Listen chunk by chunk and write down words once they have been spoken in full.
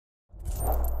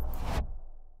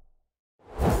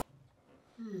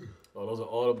Oh, those are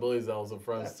all the bullies that was in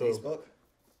friends too. Facebook.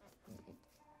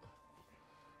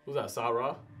 Who's that?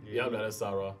 Sarah? Yeah, that is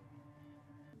Sarah.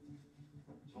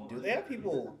 Do they have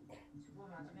people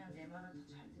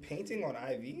painting on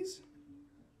IVs?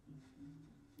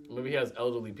 Maybe he has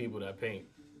elderly people that paint.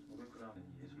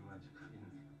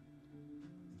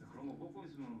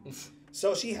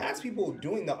 So she has people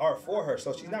doing the art for her,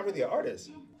 so she's not really an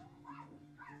artist.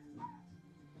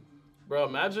 Bro,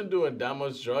 imagine doing that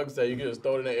much drugs that you can just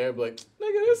throw it in the air and be like,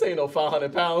 nigga, this ain't no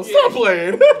 500 pounds. Stop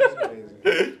playing.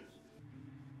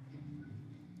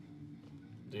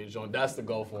 Dude, John, that's the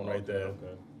golf one right there.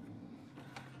 Okay.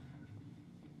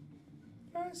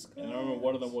 And I remember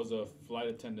one of them was a flight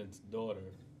attendant's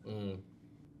daughter. Mm.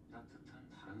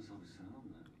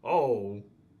 Oh.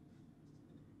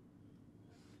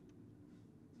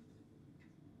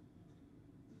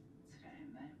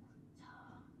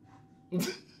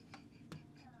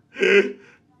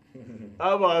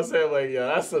 I'm about to say, like, yeah,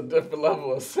 that's a different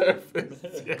level of service.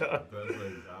 Yeah. That's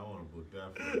like, I want to book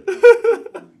that for you.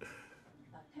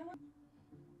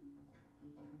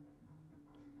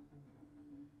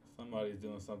 Somebody's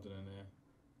doing something in there.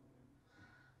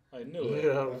 I knew it.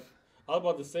 Yeah. I was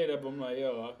about to say that, but I'm like,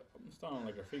 yo, I'm sounding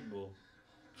like a freak bull.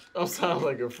 I'm sounding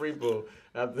like a freak bull.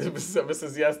 Ever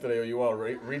since yesterday, when you want to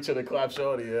reach in and clap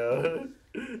shorty, yeah.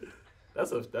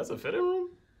 That's a fitting room?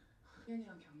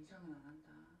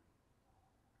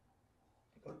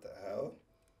 What the hell?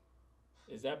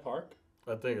 Is that Park?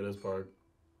 I think it is Park.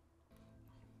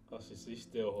 Oh, she's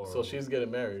still horrible. So she's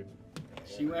getting married.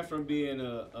 She went from being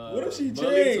a what if she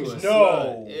bully changed? to a No.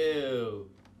 slut. Ew.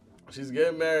 She's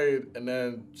getting married, and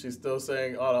then she's still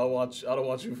saying, "Oh, I don't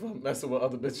want you messing with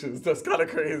other bitches." That's kind of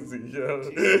crazy, yo.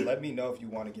 She said, let me know if you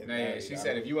want to get Man, married. she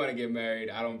said, if you want to get married,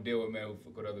 I don't deal with men who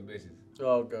fuck with other bitches.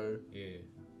 Oh, okay. Yeah.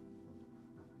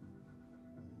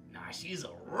 Nah, she's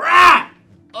a rat.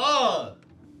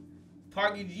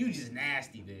 Park, you just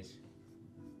nasty, bitch.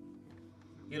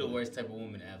 You're the worst type of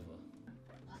woman ever.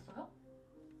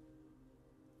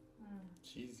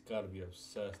 She's got to be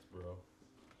obsessed, bro.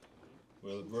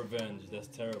 With revenge, that's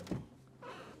terrible.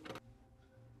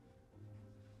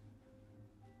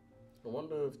 I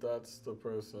wonder if that's the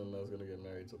person that's gonna get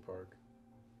married to Park.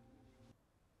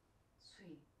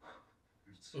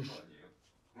 미친 거 아니에요?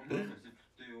 그런 거 있을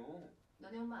때요.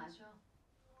 너네 엄마 아셔.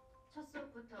 첫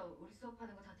수업부터 우리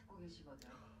수업하는 거 다 듣고 계시거든.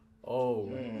 Oh.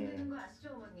 돈 드는 거 아시죠,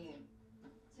 어머님?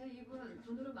 제 입은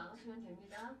돈으로 막으시면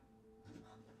됩니다.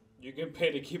 You can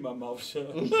pay to keep my mouth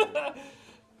shut.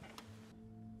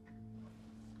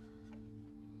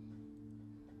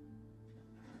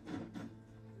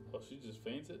 Oh, she just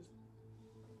fainted?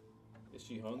 Is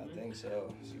she hungry? I think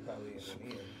so. She probably isn't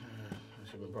eating.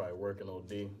 She's been probably working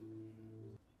OD.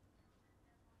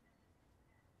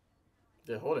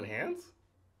 They're holding hands?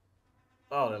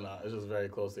 Oh, they're not. It's just very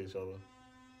close to each other.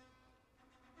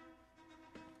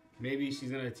 Maybe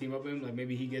she's gonna team up with him. Like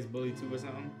maybe he gets bullied too or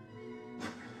something.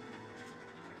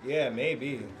 Yeah,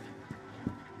 maybe.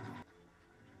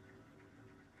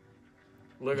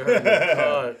 Look at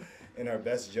her. In her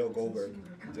best Joe Goldberg,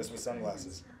 just with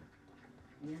sunglasses.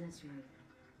 미안하지.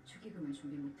 축의금은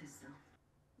준비 못했어.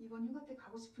 이번 휴가 때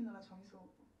가고 싶은 나라 정해서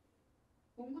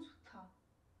온 거 좋다.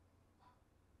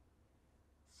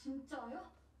 진짜요?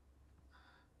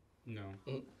 No.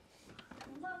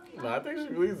 No, I think she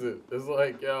believes it. It's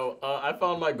like, yo, I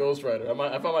found my ghostwriter.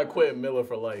 I found my Quentin Miller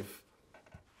for life.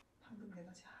 방금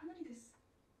내가 제 하늘이 됐어.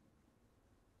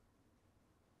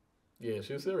 Yeah,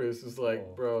 she's serious. It's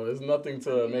like, bro, there's nothing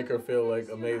to make her feel like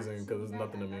amazing because there's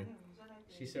nothing to me.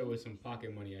 She said with some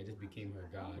pocket money, I just became her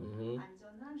god. Mm-hmm.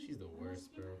 She's the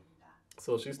worst, bro.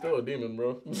 So she's still a demon,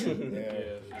 bro.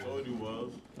 Yeah, I told you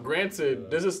was. Granted,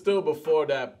 this is still before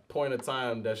that point of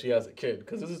time that she has a kid,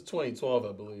 because this is 2012,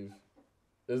 I believe.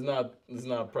 It's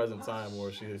not present time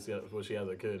where she has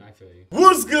a kid. I feel you.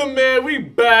 What's good, man? We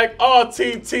back.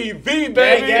 RTTV, baby.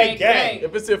 Gang, gang.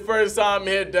 If it's your first time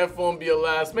here, definitely won't be your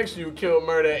last. Make sure you kill,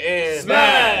 murder, and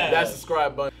Smash that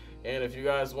subscribe button. And if you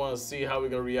guys want to see how we're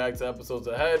going to react to episodes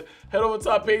ahead, head over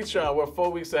to our Patreon. We're 4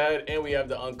 weeks ahead, and we have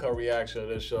the uncut reaction of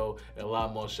this show and a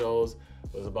lot more shows.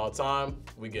 But it's about time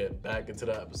we get back into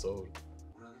the episode.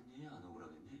 억울하겠니? 안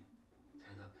억울하겠니?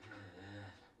 대답해.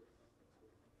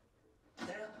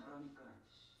 대답하라니까.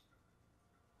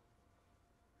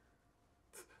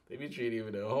 They be treating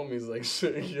even their homies like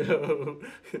shit, yo.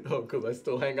 Oh, because I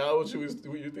still hang out with you.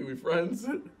 You think we friends?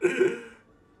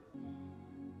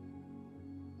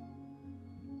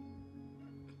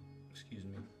 Excuse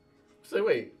me. Say,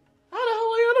 wait, how the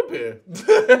hell are you up here?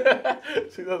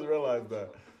 She doesn't realize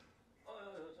that.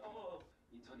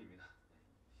 인턴입니다.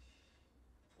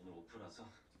 오늘 오프라서.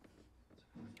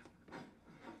 잠깐만요.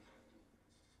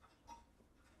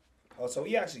 Oh, so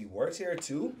he actually works here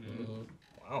too? Mm-hmm.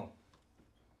 Wow.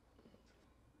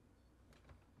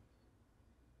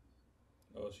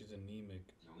 Oh, she's anemic.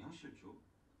 영양실조?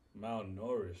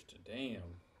 Malnourished. Damn.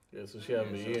 Yeah, so she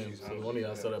haven't been eating. So one of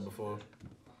y'all said that before.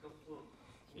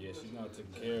 Yeah, she's not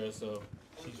taking care of, so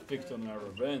she's fixed on her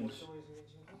revenge.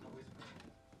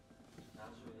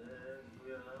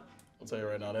 I'll tell you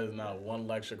right now, there's not one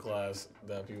lecture class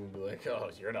that people be like, oh,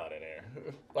 you're not in there.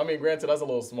 I mean, granted, that's a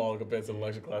little small compared to the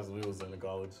lecture classes we was in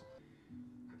college.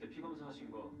 그때 피 검사하신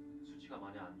거 수치가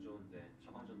많이 안 좋은데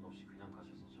처방전 없이 그냥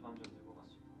가셔서 처방전 들고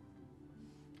갔어요.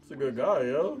 He's a good guy,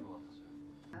 yo. 것 같아서요.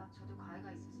 저도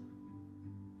과외가 있어서.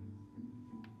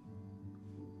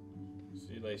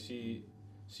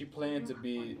 She planned to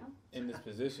be in this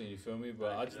position, you feel me?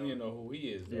 But I just need to know who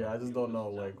he is, though. Yeah, I just don't know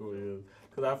like who he is.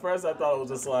 Cause at first I thought it was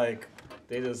just like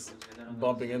they just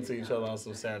bumping into each other on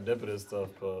some serendipitous stuff,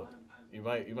 but you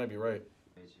might be right.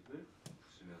 내 집을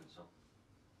부수면서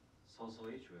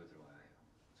서서히 조여들어와야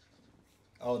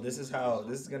해요. Oh, this is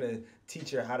gonna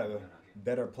teach her how to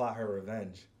better plot her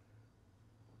revenge.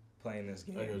 Playing this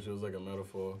I game. guess it was like a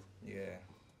metaphor. Yeah.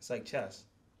 It's like chess.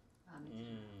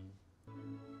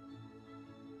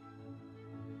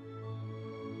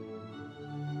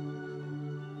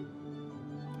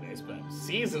 They spent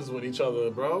seasons with each other,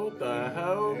 bro. What the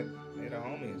hell? They're the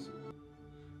homies.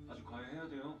 아직 과외해야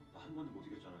돼요. 나 한 번도 못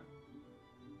이겼잖아요.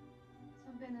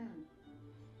 선배는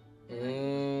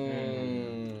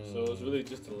So it's really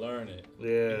just to learn it.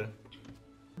 Yeah.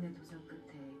 내 도전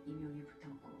끝에 임용이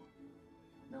붙었고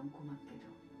너무 고맙게도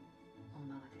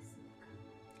엄마가 됐으니까.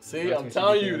 See, That's I'm what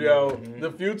telling she you, became. yo, Mhm.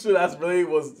 the future.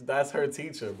 That's her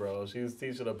teacher, bro. She was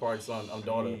teaching her Park's son,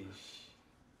 daughter.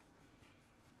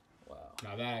 Wow.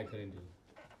 Now that I couldn't do.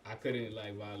 I couldn't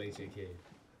like violate your kid.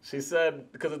 She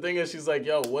said, because the thing is, she's like,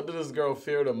 yo, what did this girl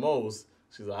fear the most?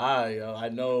 She's like, yo, I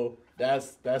know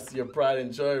that's your pride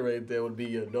and joy right there would be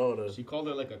your daughter. She called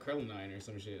it like a curling iron or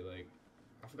some shit. Like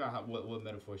I forgot what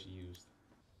metaphor she used.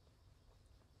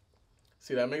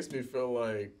 See, that makes me feel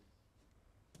like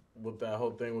with that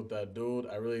whole thing with that dude,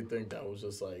 I really think that was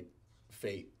just like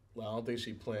fate. Like, I don't think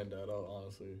she planned that out,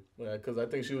 honestly. Because I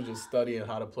think she was just studying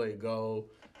how to play Go.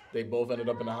 They both ended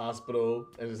up in the hospital,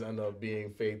 and just ended up being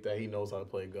fate that he knows how to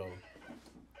play Go.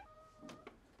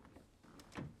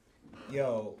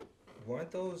 Yo,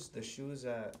 weren't those the shoes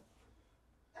that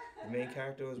the main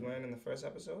character was wearing in the first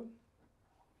episode?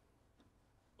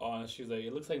 Oh, and she's like,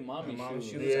 it looks like mommy's Mom's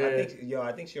shoes. shoes. Yeah.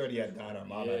 I think she already had got her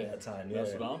mom Yeah. at that time. Yeah.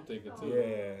 That's what I'm thinking too.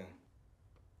 Yeah.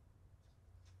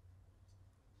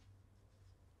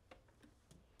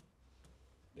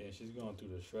 Yeah, she's going through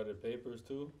the shredded papers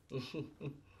too.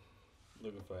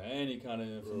 Looking for any kind of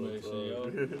information,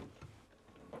 yo.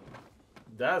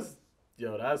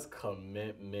 That's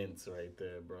commitments right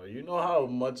there, bro. You know how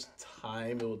much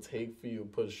time it will take for you to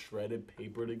put shredded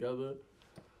paper together?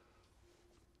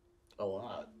 A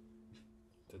lot.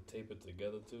 To tape it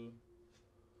together too.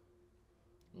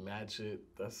 Match it.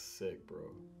 That's sick,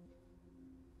 bro.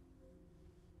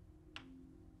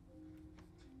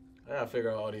 I gotta figure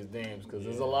out all these names because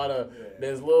there's a lot of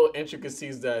there's little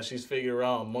intricacies that she's figuring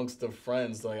out amongst the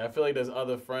friends. Like I feel like there's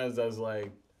other friends that's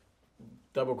like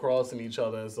double crossing each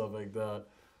other and stuff like that.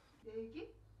 내 얘기?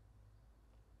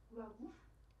 뭐라고?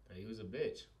 That he was a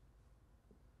bitch.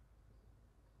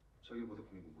 저기보다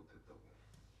공부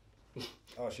못했다고.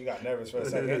 Oh, she got nervous for a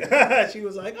second. She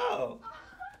was like, oh.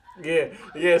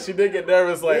 Yeah, she did get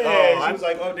nervous. Like, Yeah, oh, she was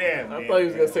like, oh, damn. I thought he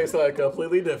was gonna say something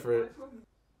completely different.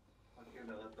 밖에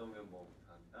나갔다 오면 뭐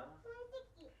못한다?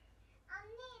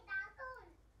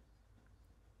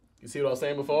 You see what I was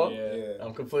saying before? Yeah.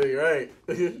 I'm completely right.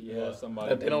 Yeah, somebody.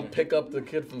 That they don't pick up the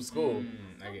kid from school.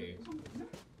 I get it.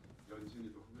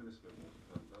 연진이도 흡연했으면 뭐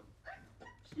못한다?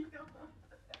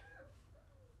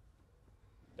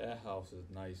 That house is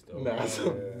nice though. Nah, it's a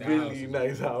That really house is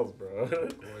nice house, bro.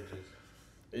 Gorgeous.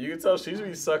 You can tell she's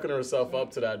be sucking herself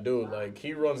up to that dude. Like,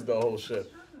 he runs the whole shit.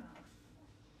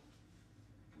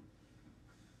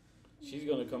 She's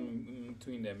gonna come in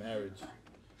between their marriage.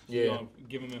 She's Yeah. gonna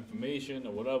give him information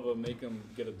or whatever, make him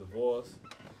get a divorce.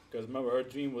 Because remember, her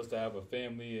dream was to have a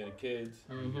family and kids.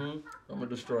 Mm-hmm. I'm gonna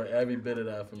destroy every bit of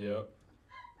that from you. Yep.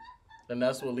 And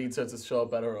that's what leads her to show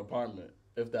up at her apartment,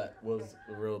 if that was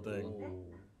the real thing. Ooh.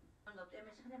 너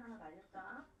때문에 샤넬 하나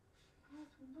날렸다.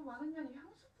 돈도 많은 년이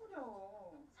향수 뿌려.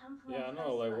 Yeah, I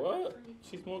know. Like what?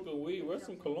 She's smoking weed. Where's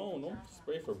some cologne? Don't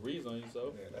spray Febreze on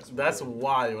yourself. Yeah, That's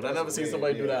wild. I never seen weird,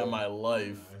 somebody do that yeah. in my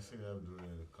life. I seen them doing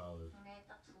it in college.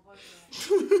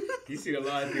 You see a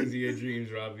lot of things in your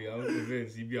dreams, Robbie. I'm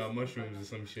convinced you be on mushrooms or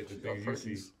some shit. The things you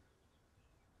see.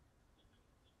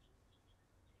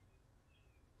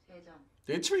 세정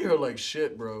They treat her like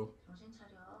shit, bro. 정신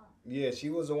차려. Yeah, she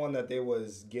was the one that they were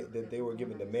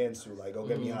giving the man to, like, go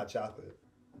get me hot chocolate.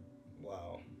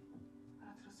 Wow.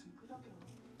 알아들었으면 끄덕여.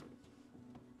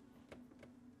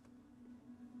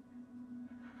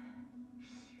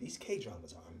 These K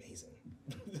dramas are amazing.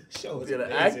 The show is Yeah, the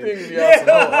amazing. acting, yeah, some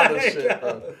whole other shit,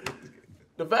 bro.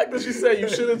 The fact that she said you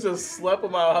should have just slept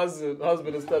with my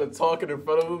husband instead of talking in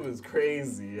front of him is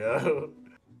crazy, yo.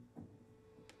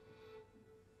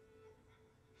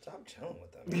 Stop chilling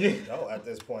with them. Yeah. No, at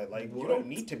this point, like, you don't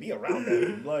need to be around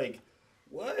them. Like,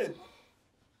 what?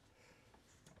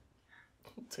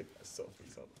 Take my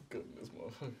selfie. Sound good in this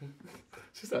motherfucker.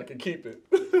 She said I can keep it.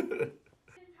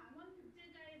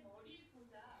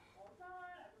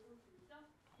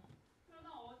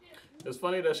 It's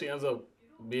funny that she ends up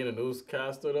being a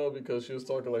newscaster though, because she was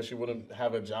talking like she wouldn't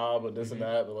have a job or this and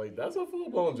that. But like, that's a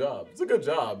full-blown job. It's a good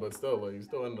job, but still, like, you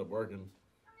still end up working.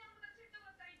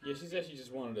 Yeah, she said she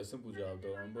just wanted a simple job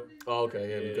though, remember? Oh, okay,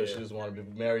 yeah, because Yeah. she just wanted to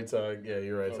be married to, yeah,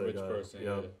 you're right. A to rich God. person,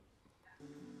 Yeah. yeah.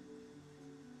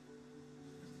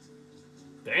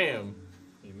 Damn.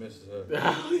 He misses her.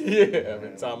 Yeah,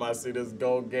 every time I see this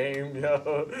gold game,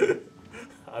 yo,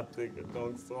 I think a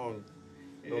dunk song.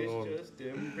 It's just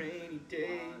them rainy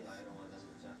days. 나 이런 거다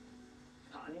진짜.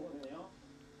 다 아니거든요.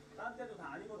 딴 때도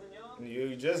다 아니거든요.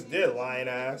 You just did, lying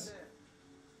ass.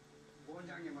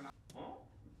 어?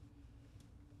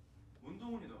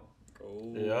 운동훈이다.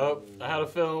 Oh. Yup. I had a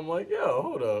feeling like, yo,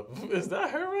 hold up. Is that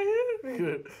her right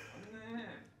here? 맞네.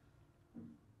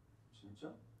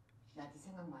 진짜? 나 네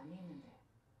생각 많이 했는데.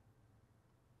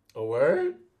 A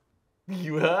word?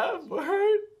 You have?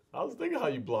 Word? I was thinking how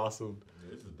you blossomed.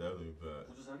 This is definitely bad.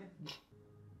 구두 사게?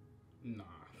 Nah.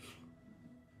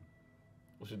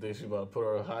 What you think she about to put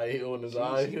her high heel in his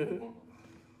eye?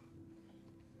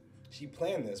 She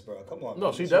planned this, bro. Come on. No,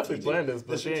 man. she The definitely strategic- planned this,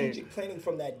 but the she ain't- strategic planning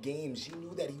from that game, she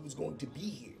knew that he was going to be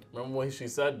here. Remember what she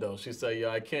said though? She said, yeah,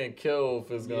 I can't kill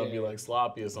if it's gonna be Yeah. like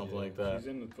sloppy or something like that. She's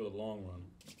in it for the long run.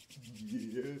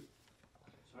 Yeah.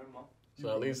 설마? So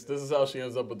at least this is how she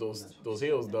ends up with those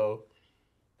heels though.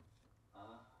 아.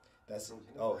 That's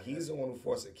he's the one who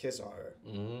forced a kiss on her.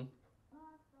 Mm-hmm.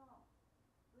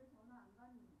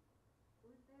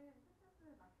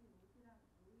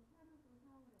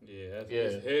 Yeah, Yeah,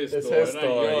 it's his it's store, his not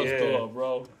store, your yeah. store,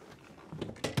 bro.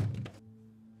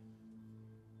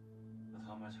 나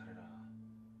다음 말 잘해라.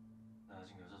 나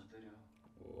아직 여자도 때려.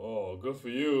 Oh, good for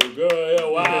you. Good. Yeah,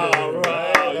 wow,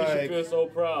 right. You should feel so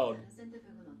proud. 다른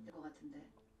샌드백은 어떨 것 같은데?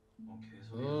 어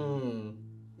개소리야.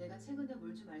 내가 최근에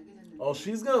뭘 좀 알게 됐는데. Oh,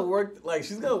 she's gonna work, like,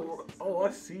 she's gonna work. Oh, I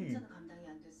see. 혼자는 감당이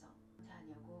안 돼서 다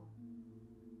아니냐고.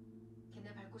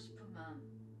 걔네 밟고 싶은 마음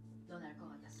넌 알 것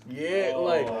같았어. Yeah,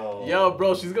 like, yo,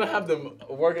 bro, she's gonna have them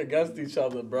work against each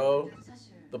other, bro. 그래도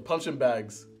사실 The punching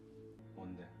bags.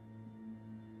 뭔데?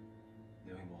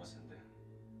 내용이 뭐가 센데?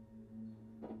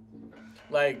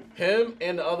 Like, him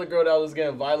and the other girl that was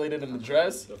getting violated in the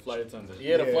dress. The flight attendant.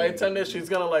 Yeah, the Yeah. flight attendant, she's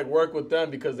gonna, like, work with them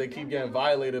because they keep getting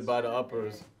violated by the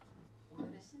uppers.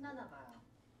 오늘은 신나나 봐요.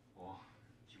 와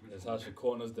기분 That's how she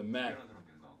corners the mat. 특별한 그런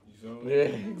게 나오고. You feel me?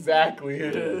 Yeah, exactly.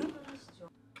 그러시죠.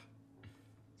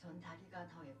 전 다리가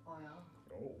더 예뻐요.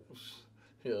 Oh.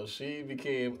 Yo, she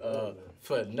became a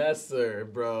finesser,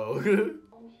 bro.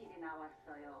 공실이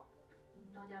나왔어요.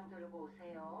 도장 들고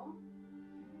오세요.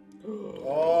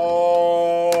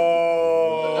 Oh.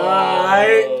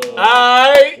 Alright.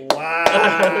 Wow.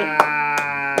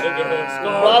 Look at her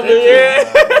scar. Brother,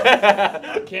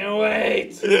 yeah. I can't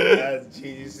wait. That's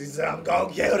genius. She said, I'm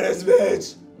gonna kill this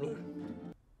bitch.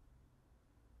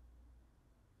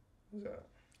 Who's that?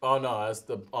 Oh no, that's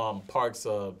the Parks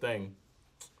thing.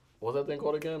 What's that thing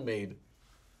called again? Maid.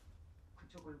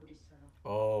 그쪽 얼굴 있어요.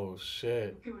 Oh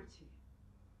shit. 6개월치.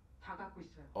 다 갖고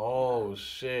있어요. Oh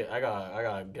shit. I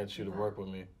gotta get you to work with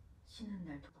me. 쉬는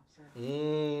날도 없어요.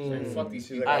 Mm. Fuck these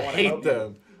She's people. like, I wanna hate help you.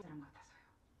 them. 사람 같아서요.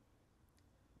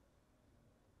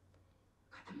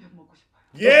 같은 편 먹고 싶어요.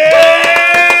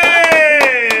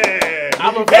 Yeah!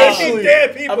 I'm Hey, she's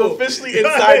dead, people. I'm officially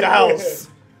inside the house.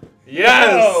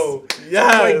 Yes. Yo.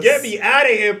 Yes. Like, get me out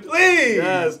of here, please.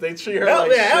 Yes, they treat her Help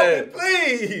like me, help me, shit.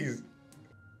 please.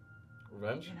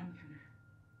 Revenge? 제 남편을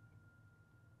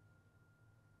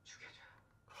죽여줘요.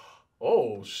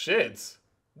 Oh shit.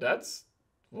 That's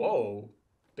whoa.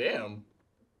 Damn.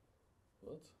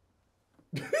 What?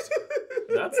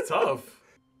 That's tough.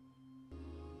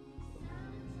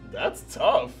 That's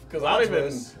tough. Cause I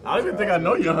don't even think I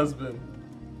know your husband.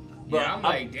 But Yeah, I'm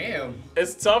like, damn.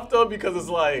 it's tough though because it's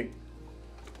like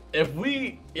if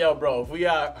we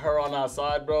got her on our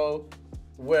side, bro,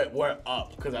 we're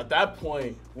up. Because at that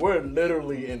point, we're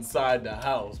literally inside the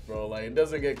house, bro. Like, it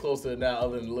doesn't get closer than that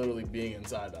other than literally being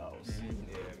inside the house. Yeah,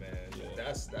 man.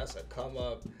 That's a come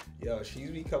up. Yo, she's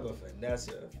become a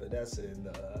finessing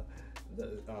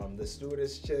the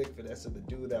stewardess chick, finessing the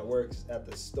dude that works at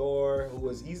the store.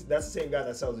 That's the same guy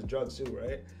that sells the drugs too,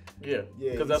 right? Yeah.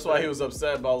 Yeah, Because that's why he was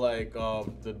upset about like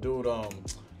the dude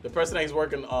the person that he's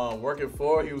working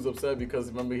for. He was upset because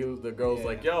remember the girl was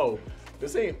like, yo,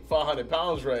 this ain't 500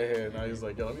 pounds right here. Now he's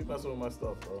like, yo, let me mess with my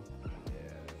stuff, bro.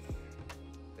 Yeah.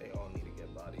 They all need to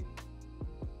get bodied.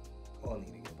 All need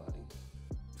to get bodied.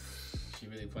 She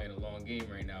really playing a long game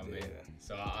right now, man. Yeah.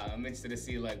 So I'm interested to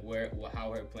see like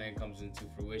how her plan comes into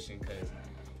fruition, because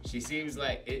it seems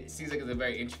like it's a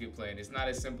very intricate plan. It's not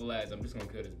as simple as I'm just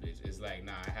gonna kill this bitch. It's like,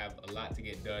 nah, I have a lot to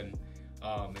get done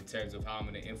in terms of how I'm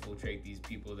gonna infiltrate these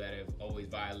people that have always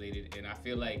violated. And I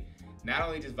feel like not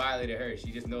only just violated her,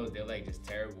 she just knows they're like just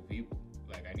terrible people.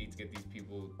 Like, I need to get these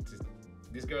people to.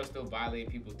 This girl still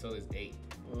violating people till this date.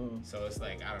 So it's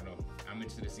like, I don't know. I'm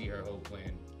interested to see her whole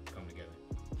plan come together.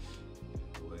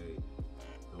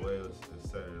 The way it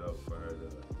set it up for her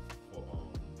for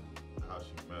how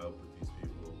she met up with these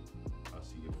people, how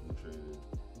she infiltrated,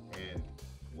 and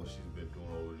what she's been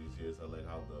doing over these years. I like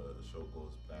how the show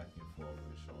goes back and forth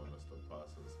and showing us the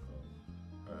process of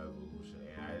her evolution.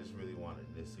 And I just really wanted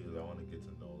this season. I want to get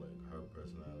to know like her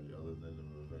personality, other than the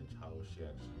revenge. How is she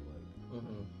actually like?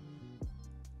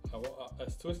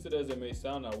 As twisted as it may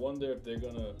sound, I wonder if they're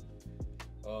gonna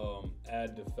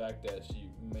add the fact that she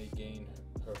may gain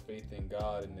her faith in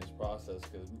God in this process.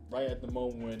 Because right at the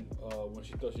moment when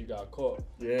she thought she got caught,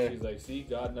 she's like, "See,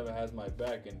 God never has my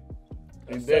back." And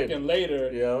a second later,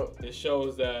 it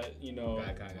shows that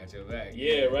God kind of got your back.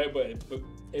 Yeah, right. But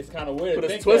it's kind of weird.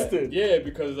 But it's twisted.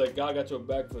 Because like God got your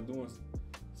back for doing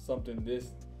something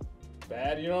this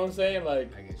bad. You know what I'm saying?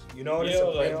 Like, I guess You know what it's a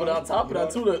play on? But on top of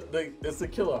that too, it's to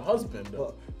kill her husband.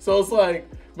 Though. So it's like,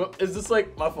 it's just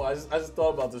like my fault. I just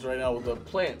thought about this right now with the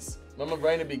plants. Remember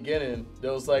right in the beginning,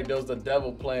 there was the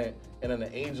devil plant and then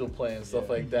the angel plant and stuff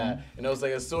like that. And it was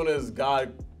like as soon as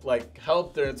God like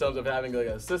helped her in terms of having like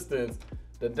assistance,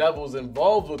 the devil's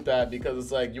involved with that because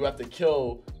it's like you have to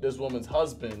kill this woman's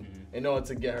husband in order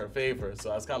to get her favor.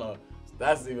 So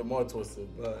that's even more twisted.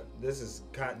 But this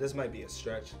might be a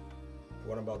stretch,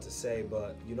 what I'm about to say,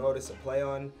 but you know what it's a play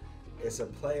on? It's a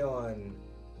play on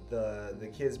the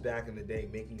kids back in the day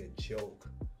making a joke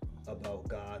about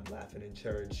God laughing in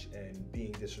church and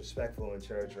being disrespectful in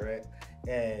church, right?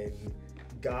 And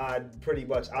God pretty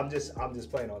much, I'm just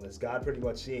playing on this. God pretty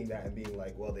much seeing that and being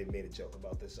like, well, they made a joke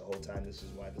about this the whole time. This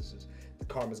is why the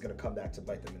karma's gonna come back to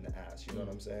bite them in the ass. You know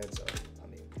what I'm saying? So I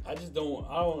mean, I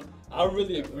don't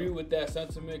really agree with that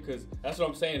sentiment, because that's what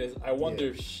I'm saying is I wonder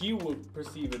if she would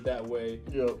perceive it that way.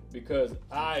 Because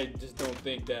I just don't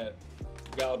think that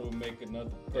God will make another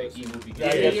person. you know what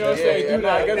I'm saying?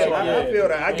 I feel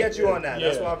that. I get you on that.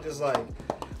 That's why I'm just like,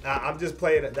 I'm just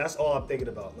playing it. That's all I'm thinking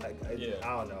about. Like, I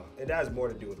don't know. It has more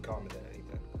to do with karma than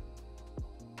anything.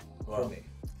 For me.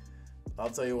 I'll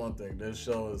tell you one thing. This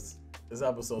is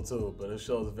episode 2, but this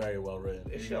show is very well written.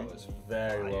 This show is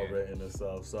very well written and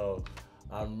stuff. So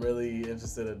I'm really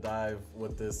interested to dive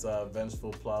with this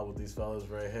vengeful plot with these fellas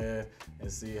right here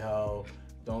and see how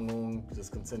Donghoon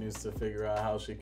just continues to figure out how she